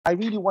I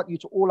really want you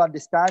to all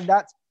understand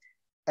that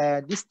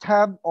this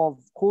term of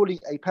calling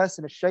a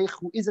person a shaykh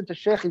who isn't a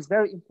shaykh is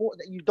very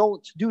important that you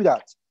don't do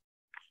that,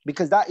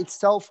 because that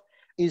itself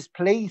is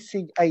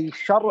placing a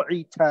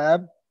shar'i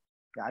term,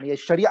 a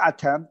sharia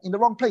term, in the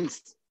wrong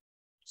place.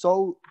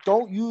 So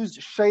don't use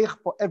shaykh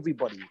for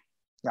everybody.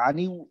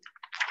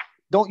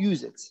 Don't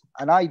use it.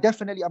 And I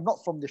definitely am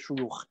not from the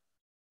shuyukh.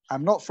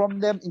 I'm not from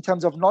them in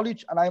terms of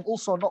knowledge, and I'm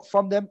also not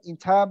from them in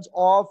terms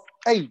of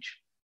age.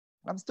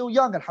 I'm still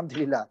young,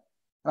 alhamdulillah.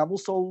 And I'm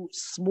also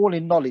small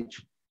in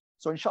knowledge.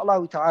 So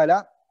inshallah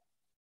ta'ala,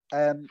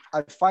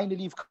 I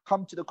finally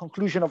come to the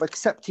conclusion of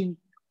accepting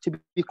to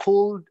be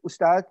called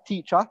Ustadh,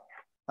 teacher,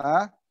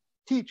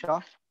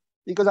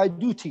 because I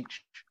do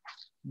teach.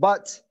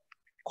 But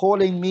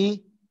calling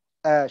me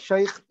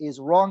Shaykh is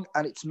wrong,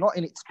 and it's not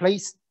in its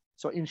place.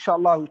 So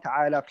inshallah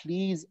ta'ala,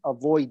 please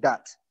avoid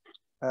that.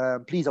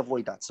 Please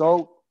avoid that.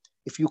 So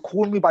if you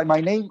call me by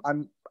my name,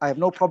 I have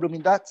no problem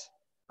in that.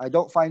 I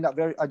don't find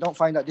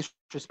that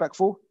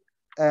disrespectful.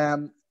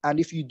 And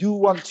if you do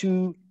want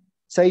to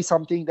say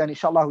something, then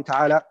inshallah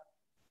ta'ala,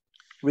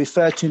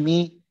 refer to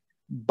me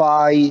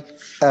by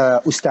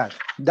Ustadh.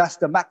 That's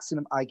the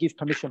maximum I give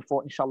permission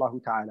for, inshallah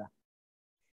ta'ala.